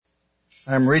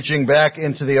I'm reaching back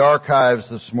into the archives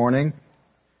this morning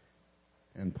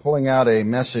and pulling out a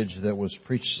message that was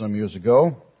preached some years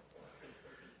ago.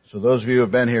 So those of you who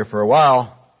have been here for a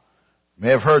while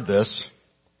may have heard this,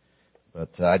 but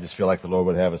I just feel like the Lord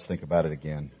would have us think about it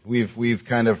again. We've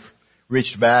kind of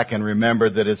reached back and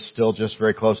remembered that it's still just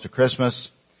very close to Christmas,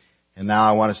 and now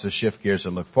I want us to shift gears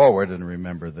and look forward and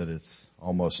remember that it's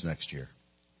almost next year.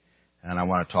 And I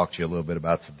want to talk to you a little bit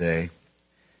about today,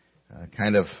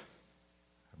 kind of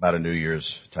about a New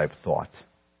Year's type thought.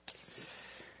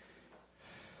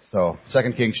 So,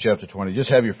 2 Kings chapter 20. Just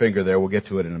have your finger there. We'll get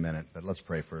to it in a minute, but let's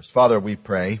pray first. Father, we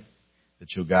pray that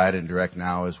you'll guide and direct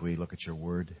now as we look at your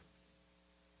word.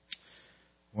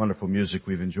 Wonderful music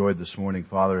we've enjoyed this morning,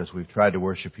 Father, as we've tried to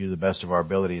worship you the best of our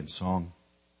ability in song.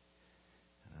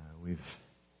 We've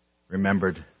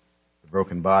remembered the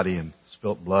broken body and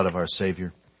spilt blood of our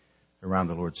Savior around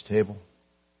the Lord's table.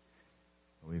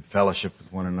 We've fellowshiped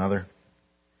with one another.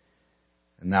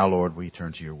 And now, Lord, we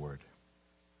turn to your word.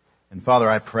 And Father,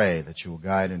 I pray that you will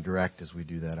guide and direct as we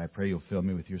do that. I pray you'll fill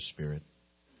me with your Spirit.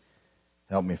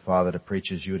 Help me, Father, to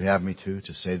preach as you would have me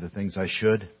to say the things I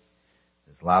should,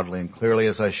 as loudly and clearly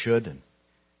as I should. And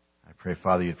I pray,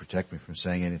 Father, you'd protect me from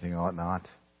saying anything I ought not.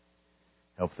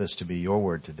 Help this to be your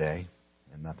word today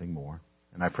and nothing more.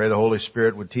 And I pray the Holy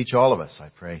Spirit would teach all of us. I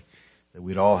pray that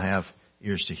we'd all have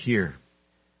ears to hear.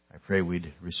 I pray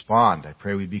we'd respond. I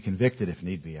pray we'd be convicted if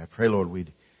need be. I pray, Lord,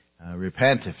 we'd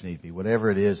repent if need be,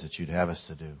 whatever it is that you'd have us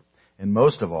to do. And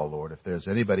most of all, Lord, if there's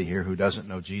anybody here who doesn't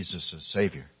know Jesus as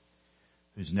Savior,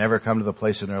 who's never come to the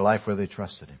place in their life where they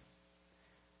trusted Him,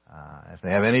 if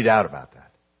they have any doubt about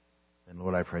that, then,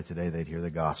 Lord, I pray today they'd hear the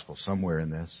gospel somewhere in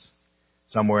this,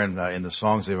 somewhere in the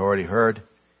songs they've already heard,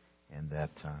 and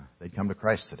that they'd come to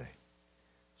Christ today.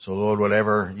 So, Lord,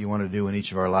 whatever you want to do in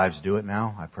each of our lives, do it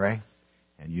now, I pray.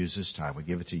 And use this time. We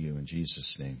give it to you in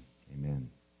Jesus' name. Amen.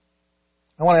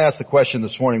 I want to ask the question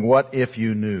this morning, what if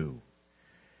you knew?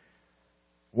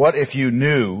 What if you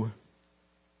knew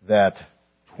that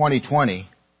 2020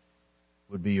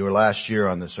 would be your last year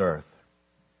on this earth,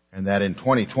 and that in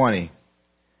 2020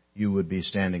 you would be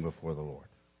standing before the Lord?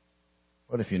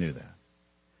 What if you knew that?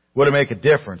 Would it make a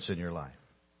difference in your life?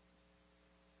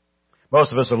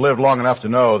 Most of us have lived long enough to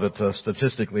know that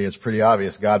statistically it's pretty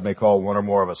obvious God may call one or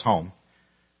more of us home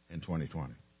in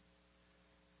 2020.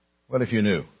 What if you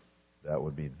knew that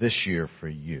would be this year for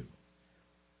you?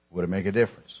 Would it make a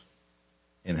difference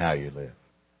in how you live?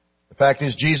 The fact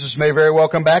is, Jesus may very well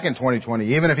come back in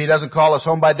 2020. Even if He doesn't call us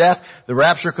home by death, the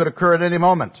rapture could occur at any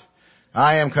moment.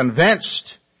 I am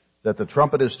convinced that the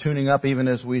trumpet is tuning up even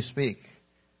as we speak.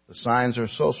 The signs are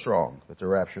so strong that the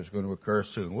rapture is going to occur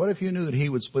soon. What if you knew that He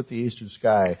would split the eastern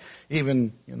sky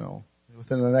even,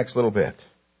 within the next little bit?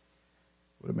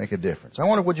 Would it make a difference? I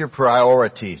wonder, would your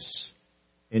priorities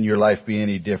in your life be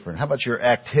any different? How about your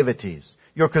activities,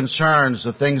 your concerns,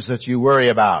 the things that you worry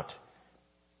about?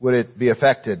 Would it be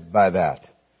affected by that?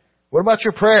 What about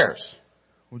your prayers?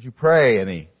 Would you pray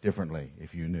any differently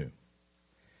if you knew?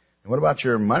 And what about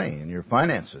your money and your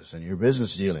finances and your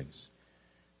business dealings?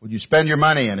 Would you spend your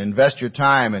money and invest your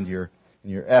time and your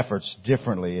efforts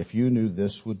differently if you knew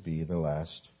this would be the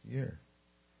last year?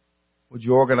 Would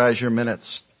you organize your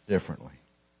minutes differently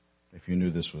if you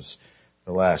knew this was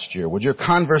the last year? Would your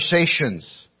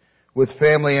conversations with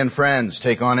family and friends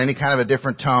take on any kind of a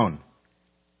different tone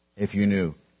if you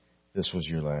knew this was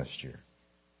your last year?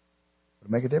 Would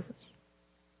it make a difference?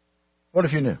 What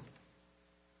if you knew?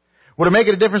 Would it make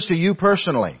a difference to you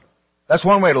personally? That's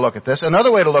one way to look at this.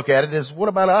 Another way to look at it is, what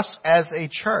about us as a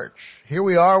church? Here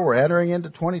we are, we're entering into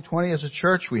 2020 as a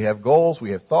church. We have goals,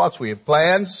 we have thoughts, we have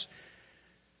plans.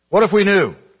 What if we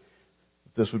knew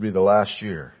that this would be the last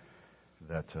year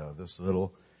that this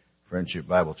little Friendship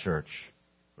Bible Church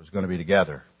was going to be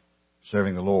together,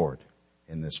 serving the Lord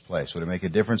in this place? Would it make a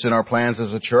difference in our plans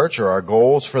as a church or our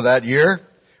goals for that year?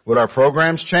 Would our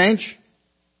programs change?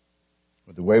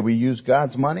 Would the way we use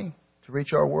God's money to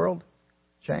reach our world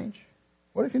change?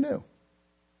 What if you knew?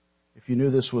 If you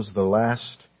knew this was the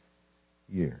last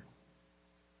year.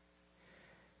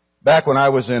 Back when I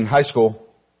was in high school,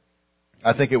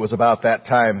 I think it was about that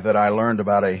time that I learned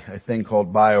about a thing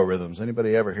called biorhythms.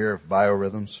 Anybody ever hear of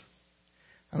biorhythms?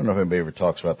 I don't know if anybody ever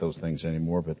talks about those things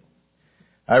anymore, but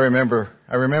I remember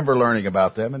learning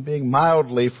about them and being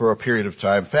mildly, for a period of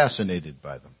time, fascinated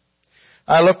by them.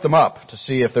 I looked them up to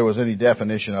see if there was any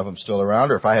definition of them still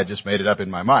around or if I had just made it up in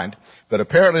my mind. But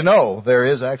apparently no, there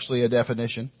is actually a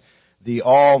definition. The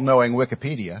all-knowing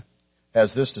Wikipedia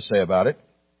has this to say about it.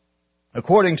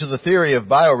 According to the theory of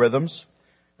biorhythms,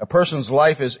 a person's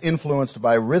life is influenced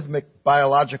by rhythmic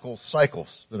biological cycles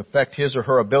that affect his or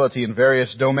her ability in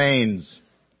various domains,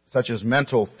 such as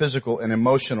mental, physical, and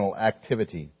emotional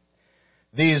activity.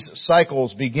 These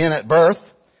cycles begin at birth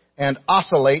and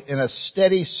oscillate in a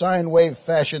steady sine wave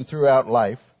fashion throughout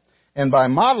life. And by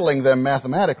modeling them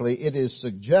mathematically, it is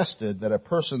suggested that a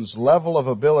person's level of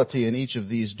ability in each of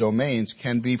these domains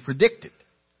can be predicted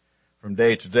from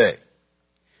day to day.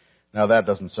 Now that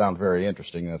doesn't sound very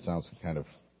interesting. That sounds kind of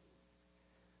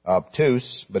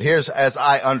obtuse. But here's, as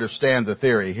I understand the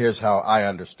theory, here's how I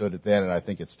understood it then, and I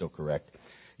think it's still correct.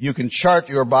 You can chart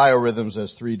your biorhythms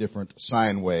as 3 different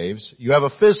sine waves. You have a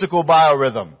physical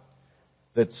biorhythm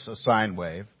that's a sine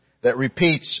wave that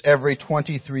repeats every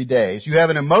 23 days. You have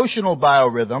an emotional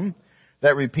biorhythm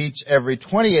that repeats every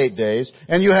 28 days.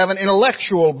 And you have an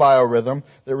intellectual biorhythm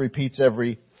that repeats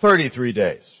every 33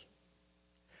 days.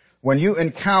 When you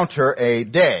encounter a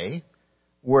day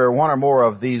where one or more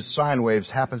of these sine waves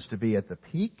happens to be at the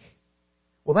peak,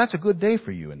 well, that's a good day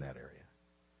for you in that area.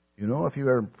 You know, if you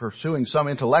are pursuing some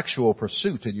intellectual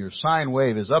pursuit and your sine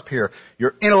wave is up here,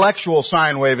 your intellectual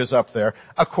sine wave is up there,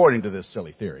 according to this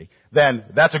silly theory, then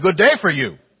that's a good day for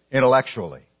you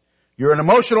intellectually. You're an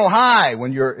emotional high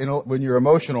when your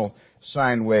emotional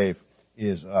sine wave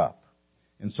is up.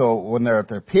 And so when they're at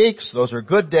their peaks, those are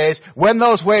good days. When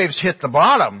those waves hit the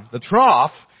bottom, the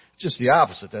trough, it's just the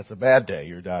opposite. That's a bad day.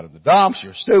 You're down in the dumps,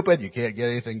 you're stupid, you can't get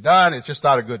anything done, it's just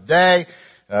not a good day.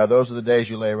 Those are the days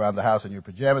you lay around the house in your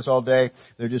pajamas all day.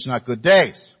 They're just not good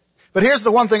days. But here's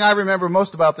the one thing I remember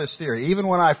most about this theory, even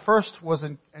when I first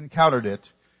encountered it,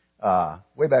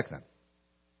 way back then,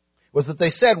 was that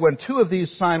they said when 2 of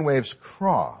these sine waves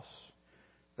cross,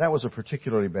 that was a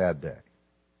particularly bad day.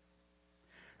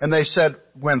 And they said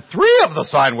when 3 of the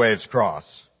sine waves cross,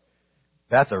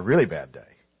 that's a really bad day.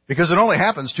 Because it only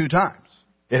happens 2 times.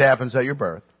 It happens at your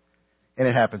birth, and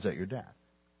it happens at your death.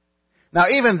 Now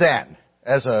even then,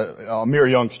 as a mere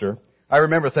youngster, I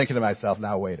remember thinking to myself,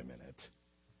 now wait a minute.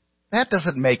 That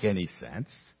doesn't make any sense.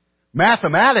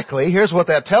 Mathematically, here's what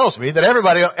that tells me, that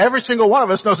every single one of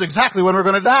us knows exactly when we're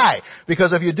going to die.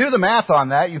 Because if you do the math on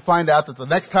that, you find out that the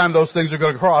next time those things are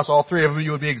going to cross, all 3 of them, you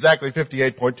would be exactly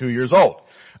 58.2 years old.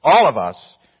 All of us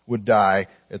would die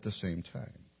at the same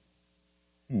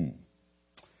time.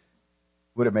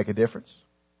 Would it make a difference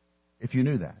if you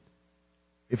knew that?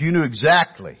 If you knew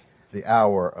exactly the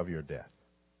hour of your death?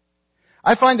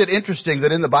 I find it interesting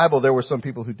that in the Bible there were some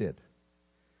people who did.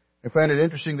 I find it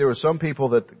interesting there were some people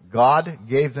that God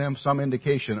gave them some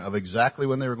indication of exactly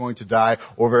when they were going to die,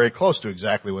 or very close to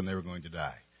exactly when they were going to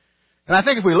die. And I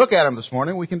think if we look at them this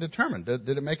morning, we can determine, did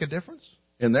it make a difference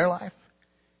in their life?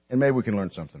 And maybe we can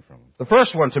learn something from them. The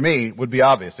first one to me would be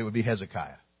obvious. It would be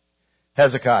Hezekiah.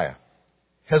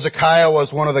 Hezekiah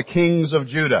was one of the kings of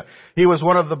Judah. He was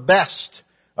one of the best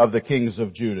of the kings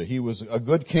of Judah. He was a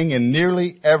good king in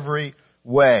nearly every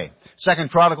way. 2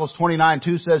 Chronicles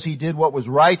 29:2 says he did what was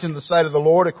right in the sight of the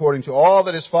Lord according to all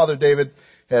that his father David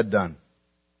had done.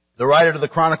 The writer of the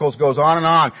Chronicles goes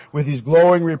on with these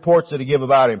glowing reports that he gives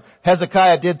about him.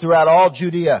 Hezekiah did throughout all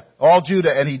Judah,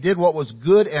 and he did what was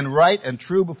good and right and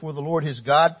true before the Lord his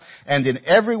God. And in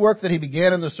every work that he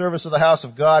began in the service of the house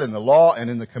of God, in the law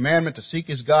and in the commandment to seek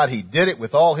his God, he did it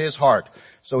with all his heart.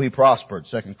 So he prospered.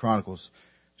 2 Chronicles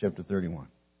chapter 31.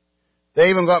 They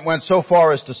even went so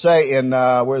far as to say in,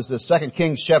 2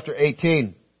 Kings chapter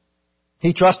 18,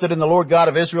 he trusted in the Lord God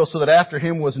of Israel so that after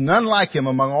him was none like him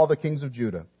among all the kings of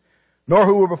Judah, nor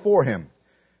who were before him.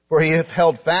 For he hath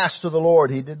held fast to the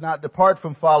Lord. He did not depart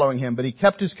from following him, but he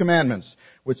kept his commandments,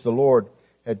 which the Lord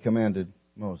had commanded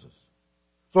Moses.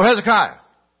 So Hezekiah,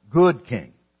 good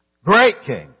king, great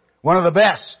king, one of the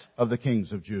best of the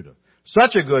kings of Judah.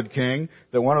 Such a good king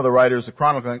that one of the writers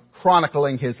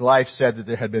chronicling his life said that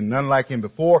there had been none like him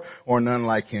before or none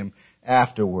like him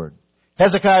afterward.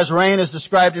 Hezekiah's reign is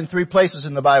described in 3 places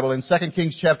in the Bible, in 2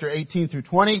 Kings chapter 18 through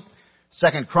 20, 2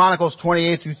 Chronicles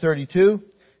 28 through 32,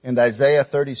 and Isaiah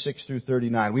 36 through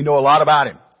 39. We know a lot about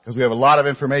him because we have a lot of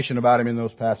information about him in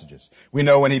those passages. We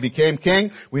know when he became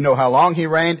king, we know how long he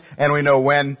reigned, and we know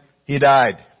when he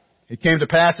died. It came to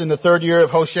pass in the 3rd year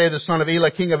of Hoshea the son of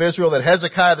Elah, king of Israel, that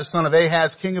Hezekiah the son of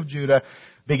Ahaz, king of Judah,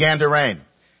 began to reign.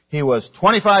 He was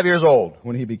 25 years old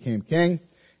when he became king,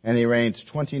 and he reigned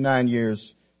 29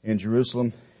 years in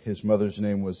Jerusalem. His mother's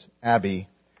name was Abi,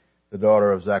 the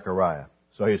daughter of Zechariah.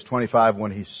 So he was 25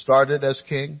 when he started as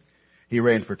king. He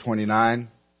reigned for 29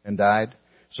 and died.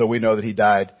 So we know that he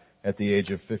died at the age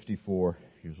of 54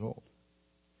 years old.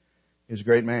 He was a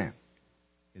great man.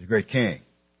 He was a great king.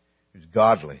 He was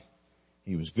godly.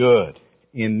 He was good.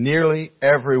 In nearly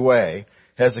every way,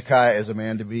 Hezekiah is a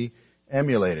man to be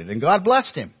emulated. And God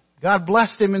blessed him. God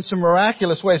blessed him in some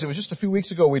miraculous ways. It was just a few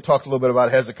weeks ago we talked a little bit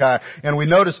about Hezekiah, and we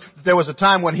noticed that there was a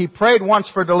time when he prayed once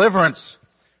for deliverance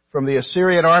from the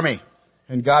Assyrian army.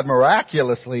 And God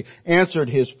miraculously answered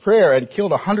his prayer and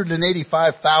killed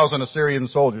 185,000 Assyrian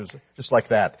soldiers, just like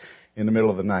that, in the middle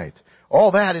of the night.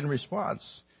 All that in response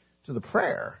to the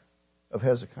prayer of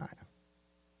Hezekiah.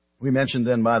 We mentioned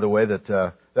then, by the way, that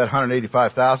that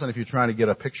 185,000, if you're trying to get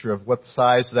a picture of what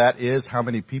size that is, how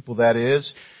many people that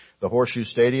is, the Horseshoe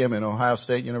Stadium in Ohio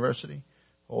State University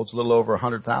holds a little over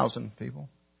 100,000 people.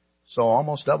 So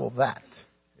almost double that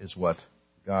is what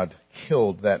God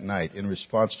killed that night in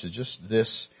response to just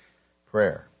this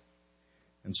prayer.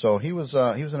 And so he was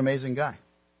an amazing guy.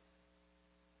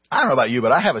 I don't know about you,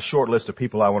 but I have a short list of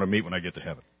people I want to meet when I get to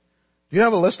heaven. Do you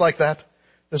have a list like that?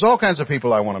 There's all kinds of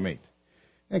people I want to meet.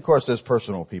 And of course, there's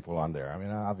personal people on there. I mean,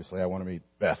 obviously, I want to meet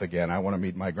Beth again. I want to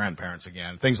meet my grandparents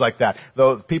again. Things like that.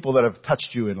 Those people that have touched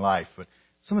you in life. But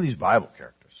some of these Bible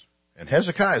characters. And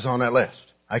Hezekiah is on that list.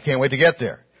 I can't wait to get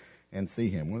there and see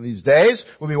him. One of these days,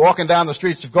 we'll be walking down the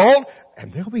streets of gold,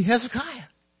 and there'll be Hezekiah.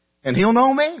 And he'll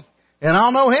know me, and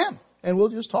I'll know him. And we'll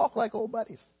just talk like old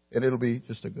buddies. And it'll be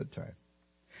just a good time.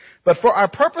 But for our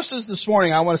purposes this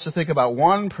morning, I want us to think about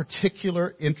one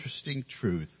particular interesting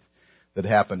truth that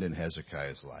happened in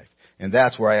Hezekiah's life. And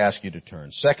that's where I ask you to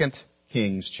turn. 2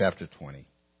 Kings chapter 20.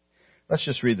 Let's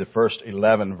just read the first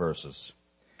 11 verses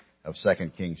of 2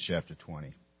 Kings chapter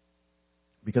 20.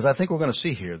 Because I think we're going to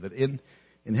see here that in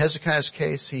Hezekiah's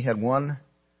case, he had one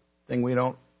thing we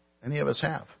don't, any of us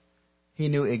have. He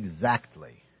knew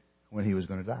exactly when he was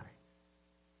going to die.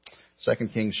 2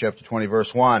 Kings chapter 20,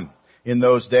 verse 1. In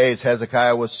those days,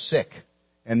 Hezekiah was sick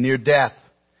and near death.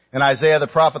 And Isaiah the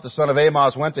prophet, the son of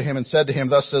Amoz, went to him and said to him,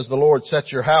 Thus says the Lord,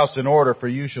 set your house in order, for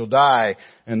you shall die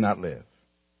and not live.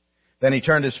 Then he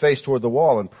turned his face toward the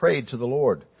wall and prayed to the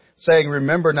Lord, saying,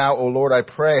 Remember now, O Lord, I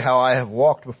pray, how I have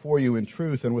walked before you in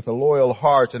truth and with a loyal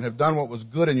heart, and have done what was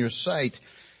good in your sight.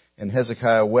 And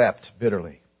Hezekiah wept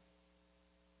bitterly.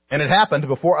 And it happened,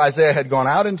 before Isaiah had gone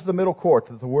out into the middle court,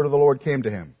 that the word of the Lord came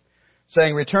to him,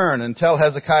 saying, Return and tell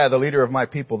Hezekiah, the leader of my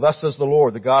people, Thus says the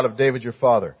Lord, the God of David your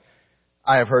father,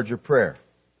 I have heard your prayer.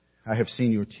 I have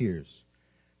seen your tears.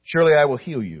 Surely I will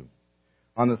heal you.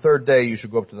 On the third day you shall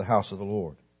go up to the house of the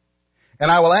Lord. And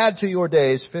I will add to your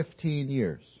days 15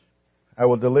 years. I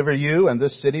will deliver you and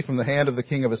this city from the hand of the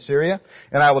king of Assyria,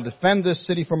 and I will defend this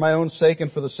city for my own sake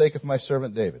and for the sake of my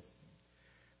servant David.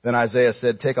 Then Isaiah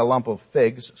said, Take a lump of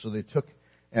figs. So they took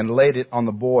and laid it on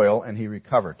the boil, and he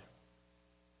recovered.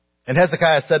 And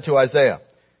Hezekiah said to Isaiah,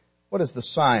 What is the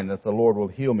sign that the Lord will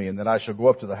heal me, and that I shall go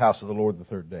up to the house of the Lord the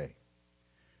third day?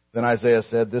 Then Isaiah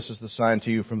said, This is the sign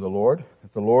to you from the Lord,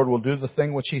 that the Lord will do the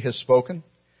thing which he has spoken.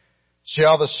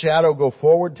 Shall the shadow go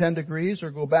forward 10 degrees,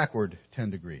 or go backward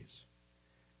 10 degrees?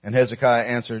 And Hezekiah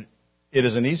answered, It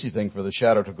is an easy thing for the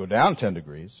shadow to go down 10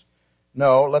 degrees.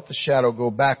 No, let the shadow go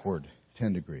backward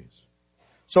 10 degrees.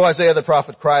 So Isaiah the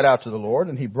prophet cried out to the Lord,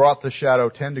 and he brought the shadow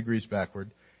 10 degrees backward,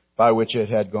 by which it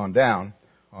had gone down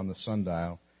on the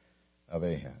sundial of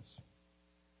Ahaz.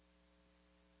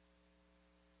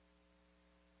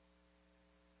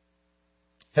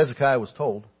 Hezekiah was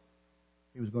told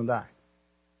he was going to die.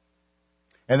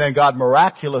 And then God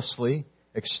miraculously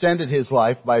extended his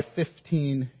life by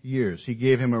 15 years. He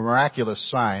gave him a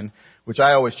miraculous sign, which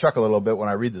I always chuckle a little bit when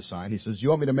I read the sign. He says, You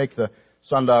want me to make the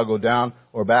sundial go down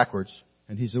or backwards?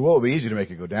 And he said, Well, it would be easy to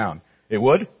make it go down. It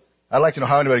would? I'd like to know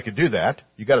how anybody could do that.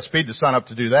 You've got to speed the sun up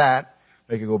to do that.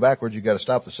 Make it go backwards, you've got to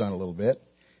stop the sun a little bit.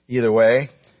 Either way,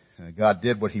 God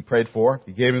did what he prayed for.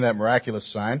 He gave him that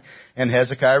miraculous sign, and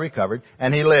Hezekiah recovered,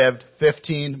 and he lived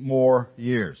 15 more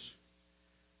years.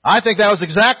 I think that was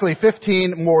exactly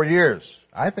 15 more years.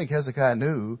 I think Hezekiah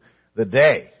knew the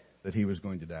day that he was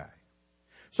going to die.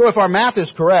 So if our math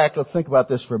is correct, let's think about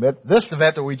this for a bit. This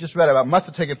event that we just read about must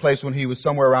have taken place when he was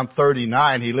somewhere around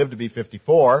 39. He lived to be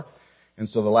 54. And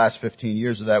so the last 15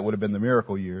 years of that would have been the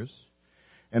miracle years.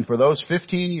 And for those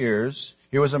 15 years,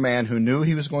 here was a man who knew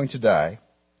he was going to die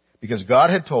because God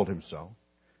had told him so.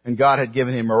 And God had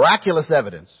given him miraculous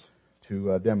evidence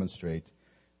to demonstrate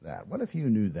that. What if you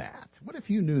knew that? What if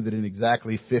you knew that in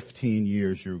exactly 15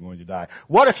 years you were going to die?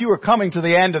 What if you were coming to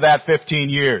the end of that 15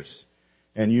 years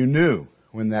and you knew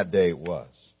when that day was?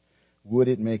 Would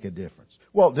it make a difference?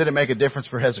 Well, did it make a difference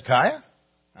for Hezekiah?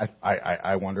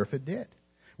 I wonder if it did.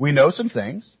 We know some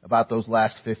things about those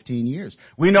last 15 years.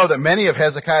 We know that many of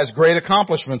Hezekiah's great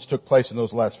accomplishments took place in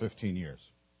those last 15 years.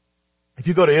 If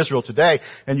you go to Israel today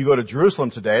and you go to Jerusalem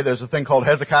today, there's a thing called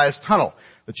Hezekiah's Tunnel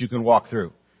that you can walk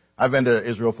through. I've been to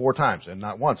Israel 4 times, and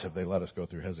not once have they let us go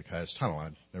through Hezekiah's Tunnel.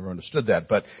 I've never understood that,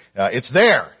 but it's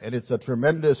there, and it's a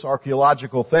tremendous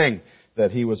archaeological thing that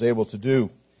he was able to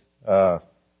do.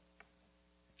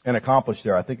 and accomplished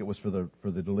there. I think it was for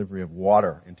the delivery of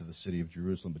water into the city of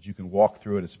Jerusalem, but you can walk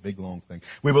through it. It's a big, long thing.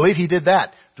 We believe he did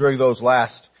that during those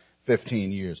last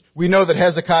 15 years. We know that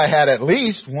Hezekiah had at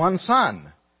least one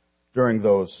son during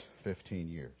those 15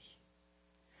 years.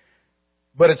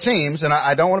 But it seems, and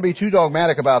I don't want to be too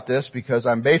dogmatic about this because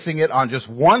I'm basing it on just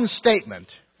one statement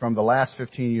from the last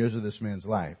 15 years of this man's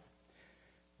life,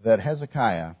 that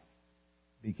Hezekiah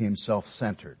became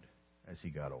self-centered as he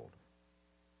got older.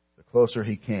 The closer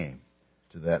he came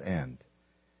to that end,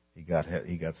 he got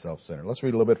self-centered. Let's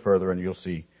read a little bit further and you'll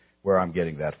see where I'm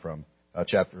getting that from.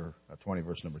 Chapter 20,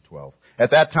 verse number 12.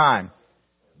 At that time,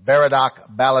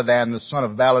 Berodach Baladan, the son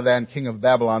of Baladan, king of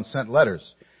Babylon, sent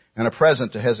letters and a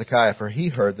present to Hezekiah, for he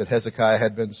heard that Hezekiah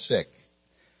had been sick.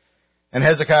 And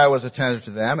Hezekiah was attentive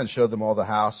to them and showed them all the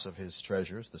house of his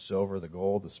treasures, the silver, the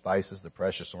gold, the spices, the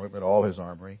precious ointment, all his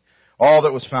armory, all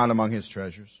that was found among his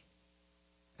treasures.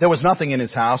 There was nothing in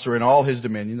his house or in all his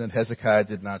dominion that Hezekiah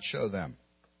did not show them.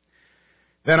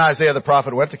 Then Isaiah the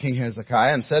prophet went to King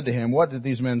Hezekiah and said to him, "What did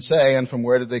these men say, and from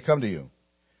where did they come to you?"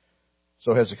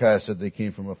 So Hezekiah said, "They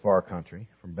came from a far country,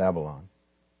 from Babylon."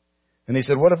 And he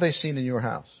said, "What have they seen in your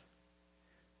house?"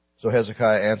 So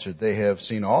Hezekiah answered, "They have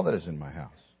seen all that is in my house.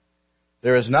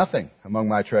 There is nothing among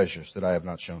my treasures that I have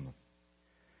not shown them."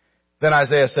 Then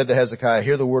Isaiah said to Hezekiah,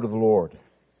 "Hear the word of the Lord.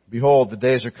 Behold, the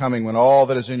days are coming when all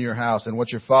that is in your house and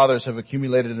what your fathers have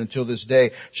accumulated until this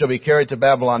day shall be carried to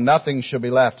Babylon. Nothing shall be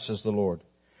left, says the Lord.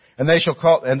 And they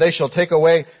shall take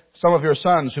away some of your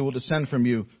sons who will descend from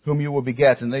you, whom you will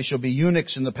beget, and they shall be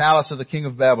eunuchs in the palace of the king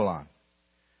of Babylon."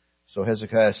 So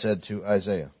Hezekiah said to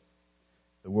Isaiah,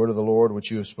 "The word of the Lord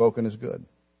which you have spoken is good."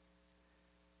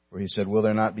 For he said, "Will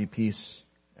there not be peace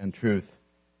and truth,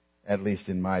 at least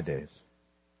in my days?"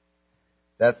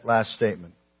 That last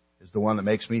statement is the one that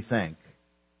makes me think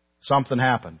something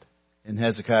happened in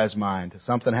Hezekiah's mind.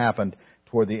 Something happened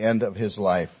toward the end of his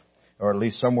life, or at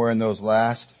least somewhere in those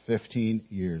last 15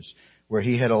 years, where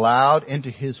he had allowed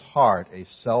into his heart a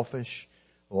selfish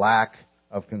lack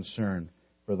of concern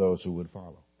for those who would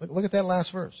follow. Look at that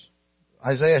last verse.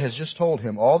 Isaiah has just told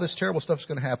him all this terrible stuff is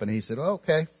going to happen. He said, "Oh,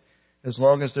 okay, as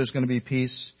long as there's going to be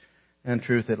peace and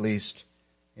truth, at least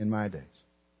in my days."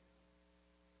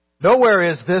 Nowhere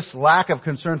is this lack of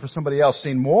concern for somebody else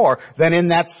seen more than in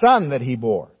that son that he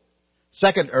bore.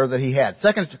 That he had.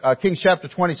 Second Kings chapter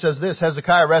 20 says this: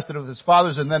 Hezekiah rested with his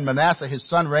fathers, and then Manasseh his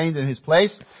son reigned in his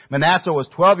place. Manasseh was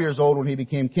 12 years old when he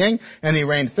became king, and he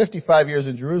reigned 55 years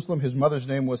in Jerusalem. His mother's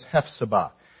name was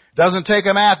Hephzibah. Doesn't take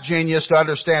a math genius to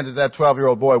understand that that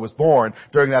 12-year-old boy was born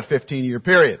during that 15-year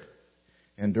period.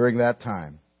 And during that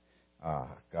time,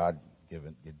 God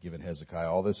had given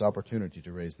Hezekiah all this opportunity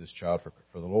to raise this child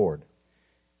for the Lord.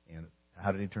 And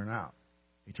how did he turn out?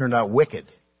 He turned out wicked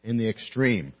in the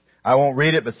extreme. I won't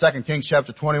read it, but 2 Kings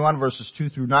chapter 21 verses 2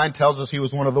 through 9 tells us he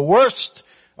was one of the worst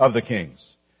of the kings.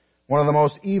 One of the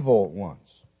most evil ones.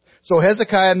 So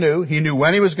Hezekiah knew. He knew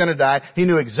when he was going to die. He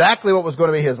knew exactly what was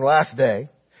going to be his last day.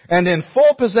 And in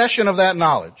full possession of that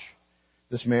knowledge,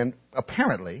 this man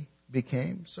apparently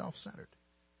became self-centered.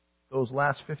 Those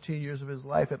last 15 years of his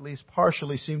life at least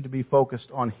partially seemed to be focused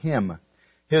on him,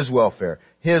 his welfare,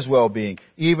 his well-being,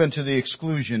 even to the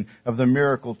exclusion of the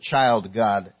miracle child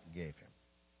God gave him.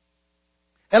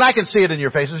 And I can see it in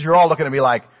your faces. You're all looking at me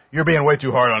like, you're being way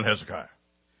too hard on Hezekiah.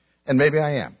 And maybe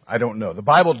I am. I don't know. The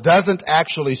Bible doesn't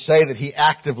actually say that he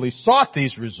actively sought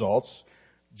these results,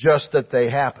 just that they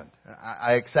happened.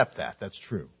 I accept that. That's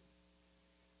true.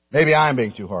 Maybe I'm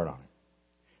being too hard on him.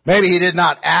 Maybe he did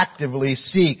not actively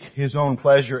seek his own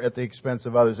pleasure at the expense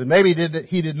of others. And maybe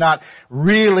he did not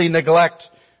really neglect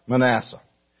Manasseh.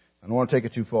 I don't want to take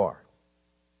it too far.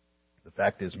 The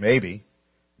fact is, maybe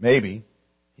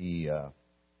he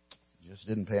just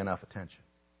didn't pay enough attention.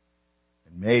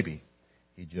 And maybe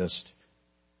he just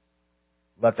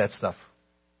let that stuff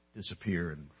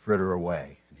disappear and fritter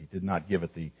away. And he did not give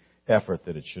it the effort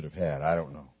that it should have had. I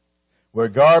don't know.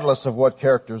 Regardless of what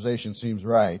characterization seems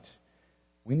right,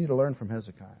 we need to learn from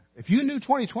Hezekiah. If you knew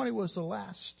 2020 was the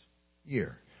last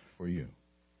year for you,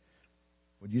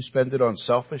 would you spend it on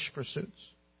selfish pursuits,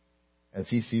 as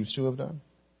he seems to have done?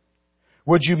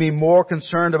 Would you be more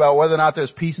concerned about whether or not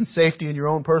there's peace and safety in your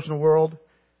own personal world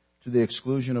to the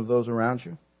exclusion of those around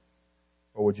you?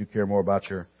 Or would you care more about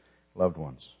your loved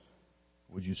ones?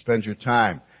 Would you spend your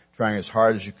time trying as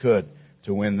hard as you could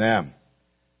to win them?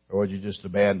 Or would you just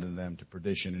abandon them to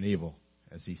perdition and evil,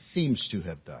 as he seems to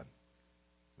have done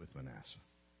with Manasseh?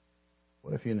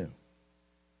 What if you knew?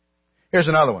 Here's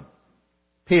another one.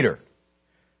 Peter.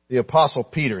 The Apostle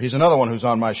Peter. He's another one who's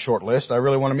on my short list. I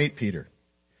really want to meet Peter.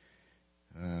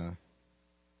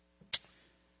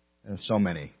 There's so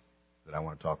many that I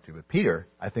want to talk to. But Peter,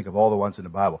 I think of all the ones in the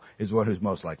Bible, is the one who's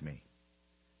most like me.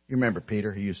 You remember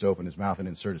Peter? He used to open his mouth and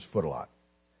insert his foot a lot.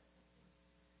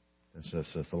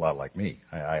 It's a lot like me.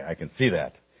 I can see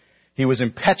that. He was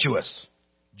impetuous.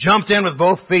 Jumped in with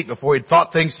both feet before he'd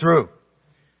thought things through.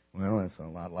 Well, that's a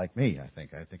lot like me, I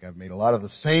think. I think I've made a lot of the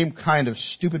same kind of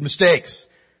stupid mistakes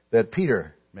that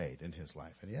Peter made in his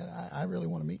life. And yet, I really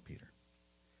want to meet Peter.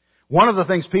 One of the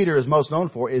things Peter is most known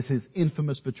for is his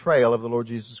infamous betrayal of the Lord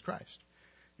Jesus Christ.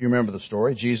 You remember the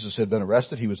story. Jesus had been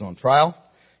arrested. He was on trial.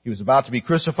 He was about to be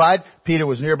crucified. Peter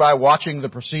was nearby watching the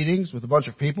proceedings with a bunch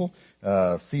of people,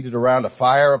 seated around a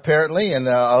fire apparently, and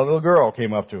a little girl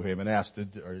came up to him and asked,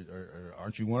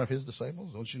 aren't you one of his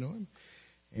disciples? Don't you know him?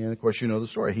 And of course you know the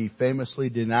story. He famously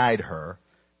denied her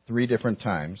 3 different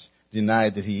times,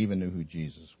 denied that he even knew who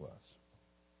Jesus was.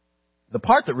 The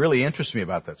part that really interests me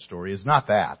about that story is not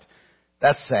that.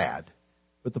 That's sad.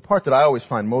 But the part that I always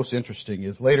find most interesting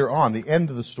is later on, the end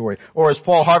of the story, or as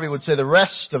Paul Harvey would say, the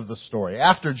rest of the story.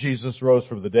 After Jesus rose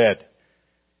from the dead,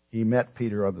 he met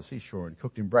Peter on the seashore and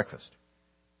cooked him breakfast.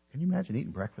 Can you imagine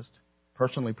eating breakfast?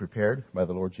 Personally prepared by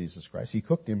the Lord Jesus Christ. He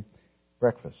cooked him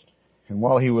breakfast. And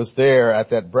while he was there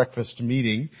at that breakfast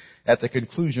meeting, at the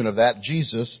conclusion of that,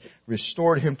 Jesus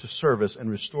restored him to service and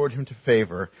restored him to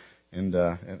favor and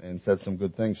said some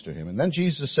good things to him. And then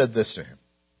Jesus said this to him.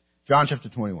 John chapter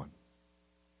 21.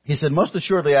 He said, most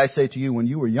assuredly I say to you, when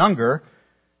you were younger,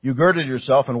 you girded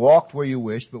yourself and walked where you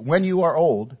wished. But when you are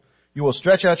old, you will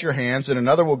stretch out your hands, and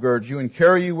another will gird you and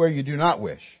carry you where you do not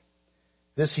wish.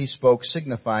 This he spoke,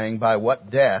 signifying by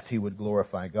what death he would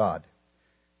glorify God.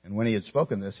 And when he had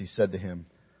spoken this, he said to him,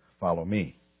 follow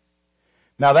me.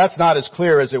 Now that's not as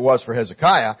clear as it was for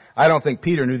Hezekiah. I don't think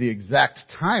Peter knew the exact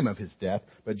time of his death,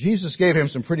 but Jesus gave him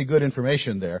some pretty good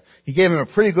information there. He gave him a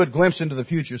pretty good glimpse into the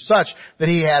future, such that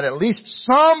he had at least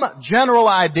some general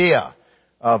idea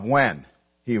of when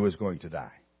he was going to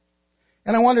die.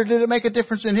 And I wonder, did it make a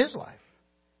difference in his life?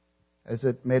 As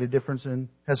it made a difference in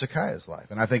Hezekiah's life?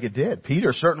 And I think it did.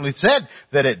 Peter certainly said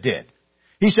that it did.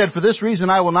 He said, for this reason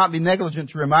I will not be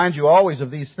negligent to remind you always of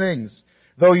these things,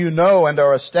 though you know and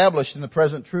are established in the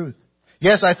present truth.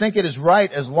 Yes, I think it is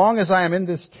right, as long as I am in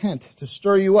this tent, to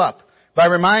stir you up by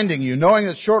reminding you, knowing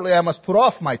that shortly I must put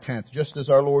off my tent, just as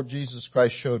our Lord Jesus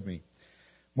Christ showed me.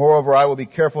 Moreover, I will be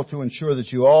careful to ensure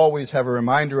that you always have a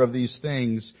reminder of these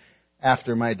things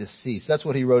after my decease. That's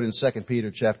what he wrote in 2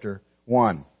 Peter chapter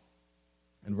 1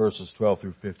 and verses 12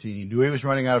 through 15. He knew he was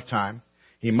running out of time.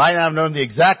 He might not have known the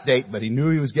exact date, but he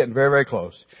knew he was getting very, very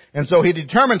close. And so he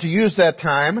determined to use that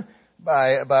time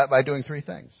by doing 3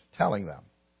 things. Telling them.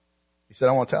 He said,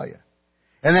 I won't tell you.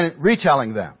 And then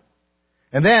retelling them.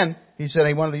 And then he said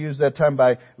he wanted to use that time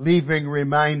by leaving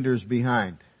reminders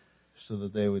behind so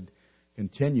that they would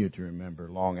continue to remember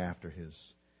long after his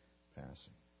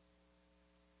passing.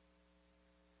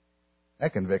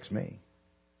 That convicts me.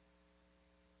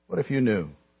 What if you knew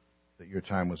that your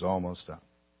time was almost up?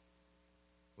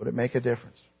 Would it make a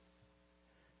difference?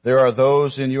 There are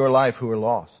those in your life who are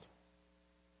lost.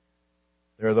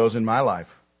 There are those in my life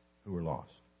who are lost.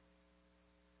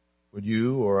 Would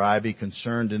you or I be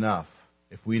concerned enough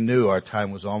if we knew our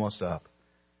time was almost up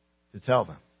to tell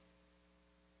them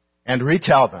and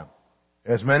retell them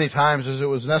as many times as it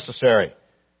was necessary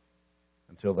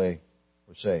until they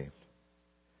were saved?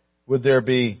 Would there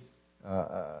be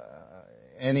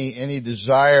any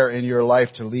desire in your life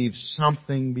to leave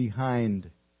something behind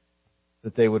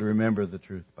that they would remember the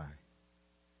truth by?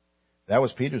 That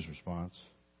was Peter's response.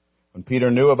 When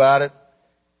Peter knew about it,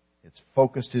 it's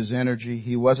focused his energy.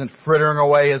 He wasn't frittering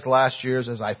away his last years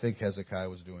as I think Hezekiah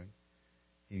was doing.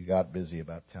 He got busy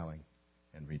about telling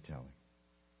and retelling.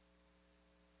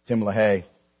 Tim LaHaye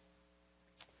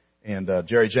and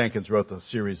Jerry Jenkins wrote the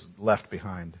series Left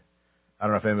Behind. I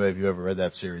don't know if anybody of you ever read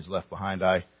that series, Left Behind.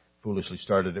 I foolishly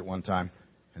started it one time,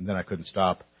 and then I couldn't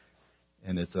stop.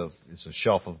 And it's a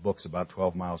shelf of books about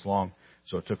 12 miles long,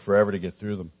 so it took forever to get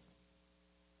through them.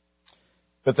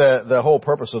 But the whole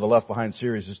purpose of the Left Behind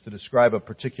series is to describe a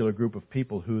particular group of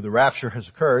people who the rapture has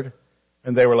occurred,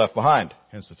 and they were left behind,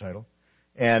 hence the title.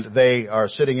 And they are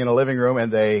sitting in a living room,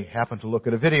 and they happen to look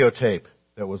at a videotape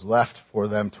that was left for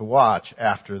them to watch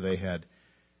after they had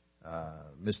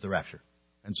missed the rapture.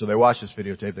 And so they watched this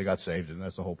videotape, they got saved, and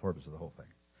that's the whole purpose of the whole thing.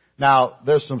 Now,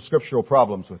 there's some scriptural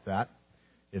problems with that.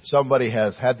 If somebody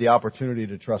has had the opportunity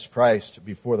to trust Christ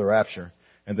before the rapture,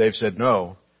 and they've said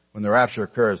no, when the rapture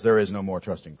occurs, there is no more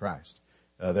trusting Christ.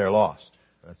 They're lost.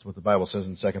 That's what the Bible says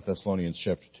in 2 Thessalonians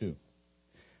chapter 2.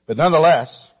 But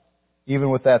nonetheless, even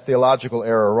with that theological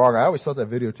error wrong, I always thought that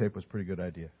videotape was a pretty good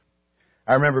idea.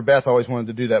 I remember Beth always wanted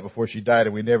to do that before she died,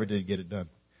 and we never did get it done.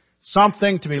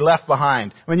 Something to be left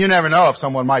behind. I mean, you never know if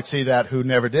someone might see that who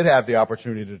never did have the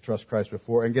opportunity to trust Christ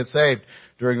before and get saved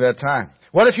during that time.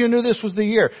 What if you knew this was the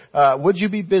year? Would you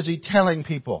be busy telling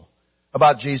people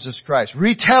about Jesus Christ?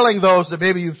 Retelling those that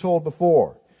maybe you've told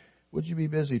before? Would you be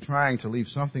busy trying to leave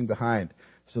something behind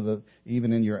so that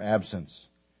even in your absence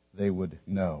they would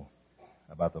know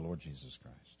about the Lord Jesus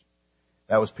Christ?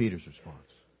 That was Peter's response.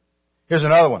 Here's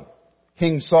another one.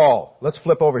 King Saul. Let's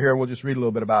flip over here and we'll just read a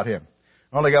little bit about him.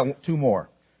 I only got two more.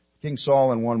 King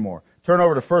Saul and one more. Turn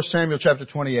over to 1 Samuel chapter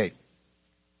 28.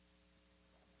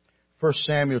 1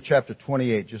 Samuel chapter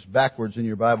 28, just backwards in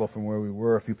your Bible from where we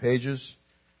were a few pages.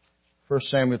 1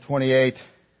 Samuel 28,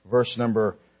 verse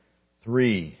number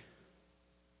 3.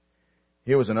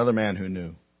 Here was another man who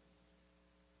knew.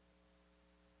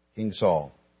 King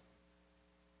Saul.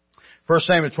 1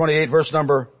 Samuel 28, verse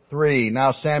number 3.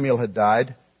 Now Samuel had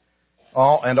died,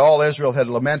 and all Israel had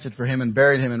lamented for him and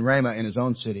buried him in Ramah in his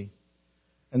own city.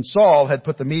 And Saul had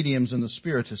put the mediums and the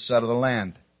spiritists out of the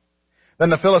land. Then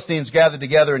the Philistines gathered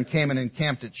together and came and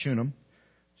encamped at Shunem.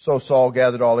 So Saul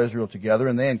gathered all Israel together,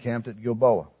 and they encamped at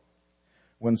Gilboa.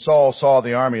 When Saul saw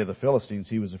the army of the Philistines,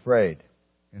 he was afraid,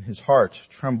 and his heart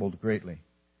trembled greatly.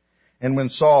 And when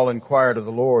Saul inquired of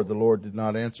the Lord did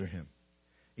not answer him,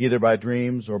 either by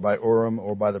dreams or by Urim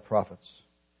or by the prophets.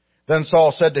 Then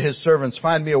Saul said to his servants,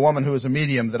 "Find me a woman who is a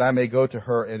medium, that I may go to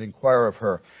her and inquire of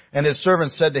her." And his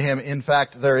servants said to him, "In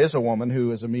fact, there is a woman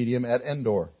who is a medium at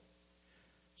Endor."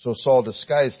 So Saul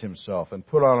disguised himself and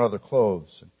put on other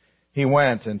clothes. He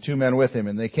went, and 2 men with him,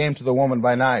 and they came to the woman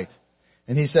by night.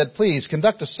 And he said, "Please,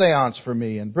 conduct a seance for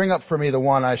me, and bring up for me the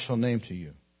one I shall name to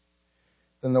you."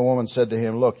 Then the woman said to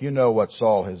him, "Look, you know what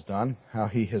Saul has done, how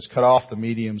he has cut off the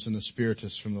mediums and the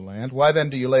spiritists from the land. Why then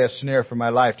do you lay a snare for my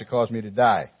life to cause me to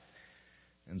die?"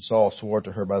 And Saul swore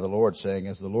to her by the Lord, saying,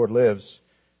 "As the Lord lives,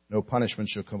 no punishment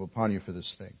shall come upon you for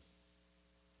this thing."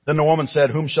 Then the woman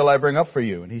said, "Whom shall I bring up for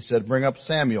you?" And he said, "Bring up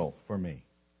Samuel for me."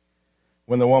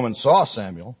 When the woman saw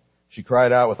Samuel, she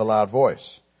cried out with a loud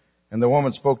voice. And the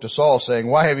woman spoke to Saul, saying,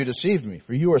 "Why have you deceived me?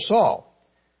 For you are Saul."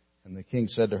 And the king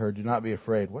said to her, "Do not be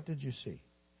afraid. What did you see?"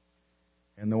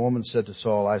 And the woman said to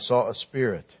Saul, "I saw a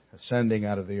spirit ascending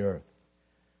out of the earth."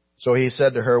 So he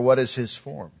said to her, "What is his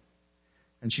form?"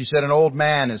 And she said, "An old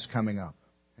man is coming up,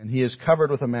 and he is covered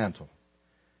with a mantle."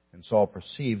 And Saul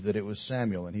perceived that it was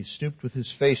Samuel, and he stooped with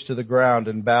his face to the ground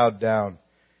and bowed down.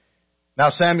 Now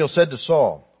Samuel said to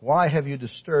Saul, "Why have you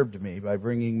disturbed me by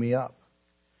bringing me up?"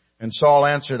 And Saul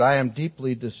answered, "I am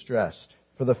deeply distressed,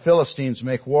 for the Philistines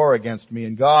make war against me,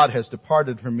 and God has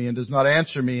departed from me and does not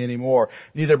answer me any more,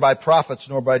 neither by prophets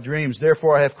nor by dreams.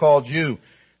 Therefore I have called you,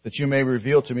 that you may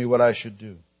reveal to me what I should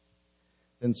do."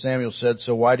 Then Samuel said,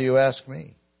 "So why do you ask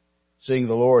me, seeing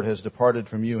the Lord has departed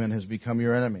from you and has become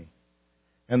your enemy?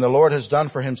 And the Lord has done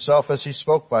for himself as he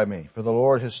spoke by me, for the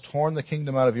Lord has torn the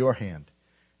kingdom out of your hand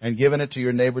and given it to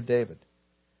your neighbor David.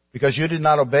 Because you did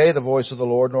not obey the voice of the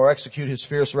Lord, nor execute his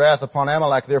fierce wrath upon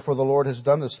Amalek, therefore the Lord has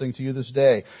done this thing to you this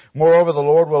day. Moreover, the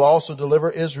Lord will also deliver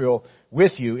Israel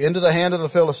with you into the hand of the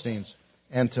Philistines.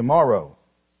 And tomorrow,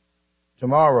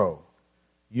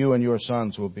 you and your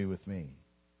sons will be with me.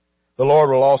 The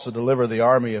Lord will also deliver the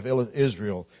army of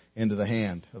Israel into the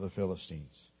hand of the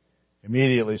Philistines."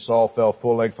 Immediately Saul fell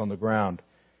full length on the ground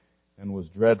and was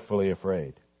dreadfully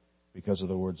afraid because of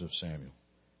the words of Samuel.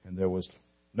 And there was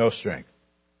no strength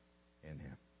in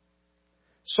him.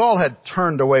 Saul had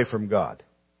turned away from God,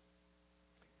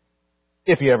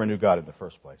 if he ever knew God in the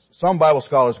first place. Some Bible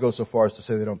scholars go so far as to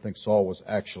say they don't think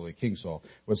King Saul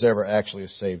was ever actually a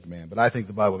saved man. But I think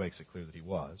the Bible makes it clear that he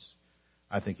was.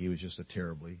 I think he was just a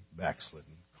terribly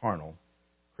backslidden, carnal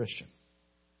Christian.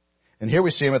 And here we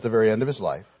see him at the very end of his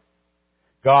life.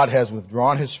 God has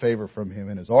withdrawn his favor from him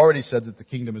and has already said that the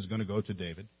kingdom is going to go to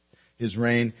David. His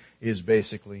reign is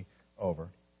basically over.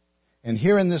 And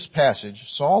here in this passage,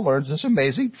 Saul learns this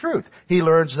amazing truth. He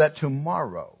learns that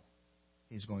tomorrow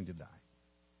he's going to die.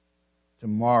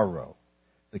 Tomorrow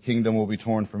the kingdom will be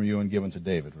torn from you and given to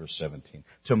David, verse 17.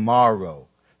 Tomorrow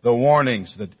the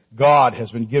warnings that God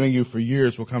has been giving you for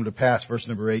years will come to pass, verse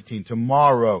number 18.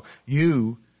 Tomorrow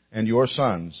you and your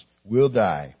sons will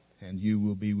die, and you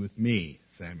will be with me,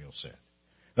 Samuel said.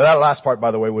 Now that last part, by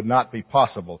the way, would not be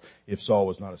possible if Saul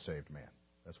was not a saved man.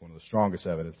 That's one of the strongest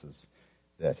evidences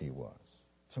that he was.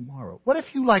 Tomorrow. What if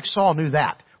you, like Saul, knew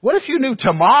that? What if you knew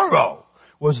tomorrow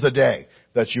was the day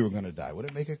that you were going to die? Would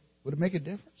it make a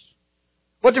difference?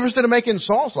 What difference did it make in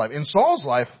Saul's life? In Saul's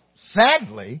life,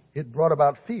 sadly, it brought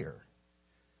about fear.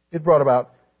 It brought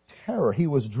about terror. He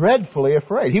was dreadfully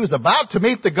afraid. He was about to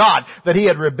meet the God that he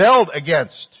had rebelled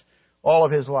against all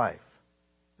of his life,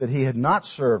 that he had not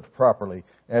served properly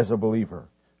as a believer,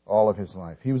 all of his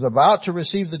life. He was about to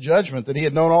receive the judgment that he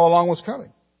had known all along was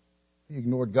coming. He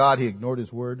ignored God. He ignored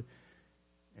his word.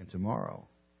 And tomorrow,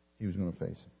 he was going to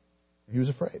face it. He was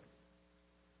afraid.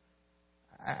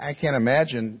 I can't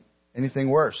imagine anything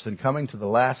worse than coming to the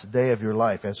last day of your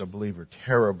life as a believer,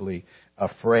 terribly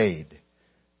afraid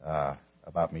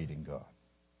about meeting God.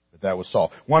 But that was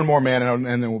Saul. One more man, and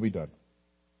then we'll be done.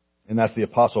 And that's the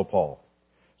Apostle Paul.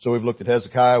 So we've looked at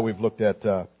Hezekiah. We've looked at,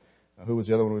 who was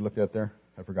the other one we looked at there?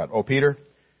 I forgot. Oh, Peter.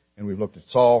 And we've looked at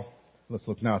Saul. Let's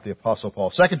look now at the Apostle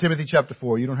Paul. 2 Timothy chapter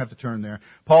 4. You don't have to turn there.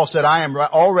 Paul said, I am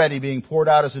already being poured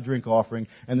out as a drink offering,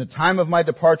 and the time of my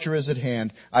departure is at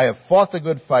hand. I have fought the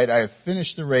good fight. I have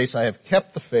finished the race. I have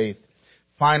kept the faith.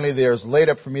 Finally, there is laid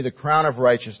up for me the crown of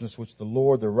righteousness, which the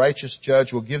Lord, the righteous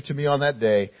judge, will give to me on that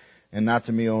day, and not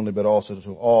to me only, but also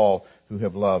to all who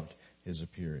have loved his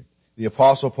appearing. The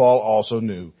Apostle Paul also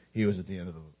knew he was at the end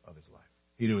of his life.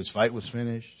 He knew his fight was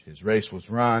finished. His race was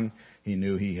run. He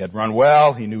knew he had run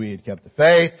well. He knew he had kept the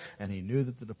faith. And he knew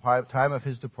that the time of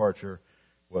his departure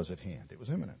was at hand. It was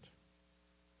imminent.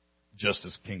 Just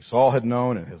as King Saul had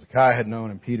known, and Hezekiah had known,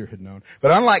 and Peter had known.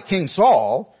 But unlike King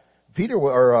Saul,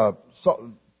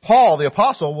 Paul, the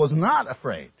apostle, was not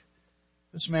afraid.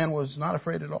 This man was not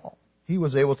afraid at all. He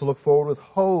was able to look forward with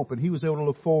hope, and he was able to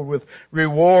look forward with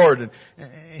reward. And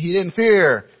he didn't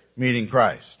fear meeting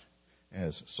Christ,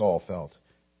 as Saul felt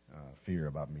fear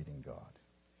about meeting God.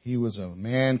 He was a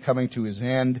man coming to his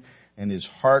end, and his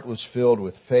heart was filled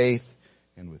with faith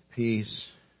and with peace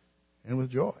and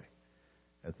with joy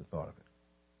at the thought of it.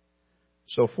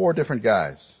 So 4 different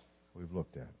guys we've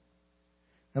looked at.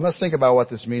 And let's think about what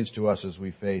this means to us as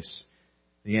we face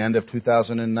the end of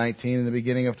 2019 and the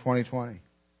beginning of 2020.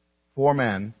 4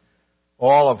 men,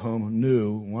 all of whom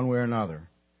knew, one way or another,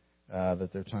 that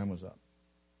their time was up.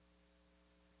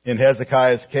 In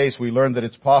Hezekiah's case, we learned that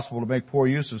it's possible to make poor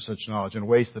use of such knowledge and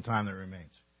waste the time that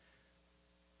remains.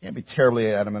 Can't be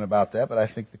terribly adamant about that, but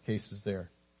I think the case is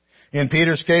there. In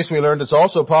Peter's case, we learned it's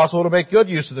also possible to make good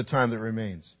use of the time that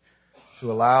remains,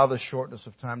 to allow the shortness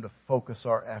of time to focus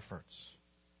our efforts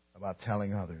about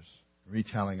telling others,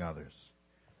 retelling others.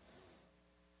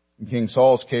 In King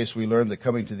Saul's case, we learned that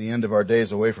coming to the end of our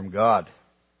days away from God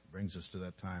brings us to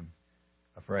that time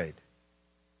afraid.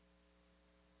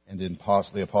 And in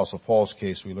the Apostle Paul's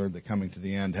case, we learned that coming to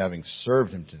the end, having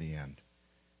served him to the end,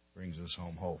 brings us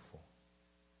home hopeful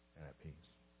and at peace.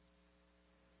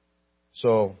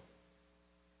 So,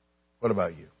 what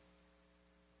about you?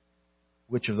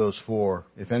 Which of those 4,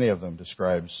 if any of them,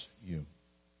 describes you?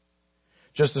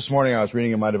 Just this morning I was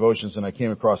reading in my devotions and I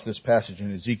came across this passage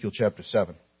in Ezekiel chapter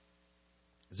 7.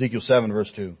 Ezekiel 7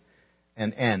 verse 2.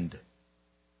 An end!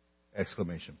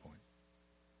 Exclamation point.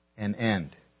 An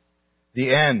end.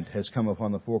 The end has come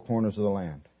upon the 4 corners of the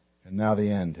land, and now the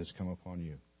end has come upon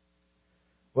you.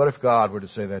 What if God were to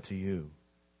say that to you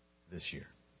this year?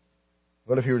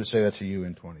 What if He were to say that to you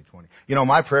in 2020? You know,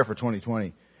 my prayer for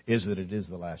 2020 is that it is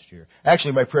the last year.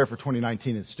 Actually, my prayer for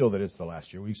 2019 is still that it's the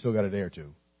last year. We've still got a day or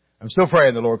two. I'm still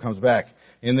praying the Lord comes back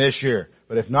in this year.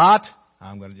 But if not,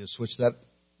 I'm going to just switch that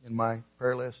in my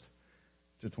prayer list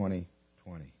to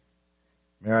 2020.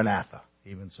 Maranatha,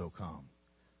 even so come,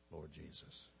 Lord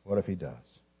Jesus. What if He does?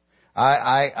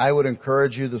 I would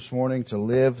encourage you this morning to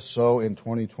live so in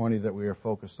 2020 that we are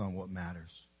focused on what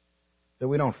matters. That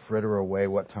we don't fritter away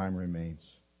what time remains.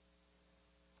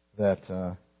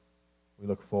 That we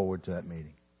look forward to that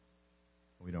meeting.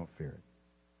 We don't fear it.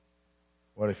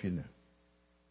 What if you knew?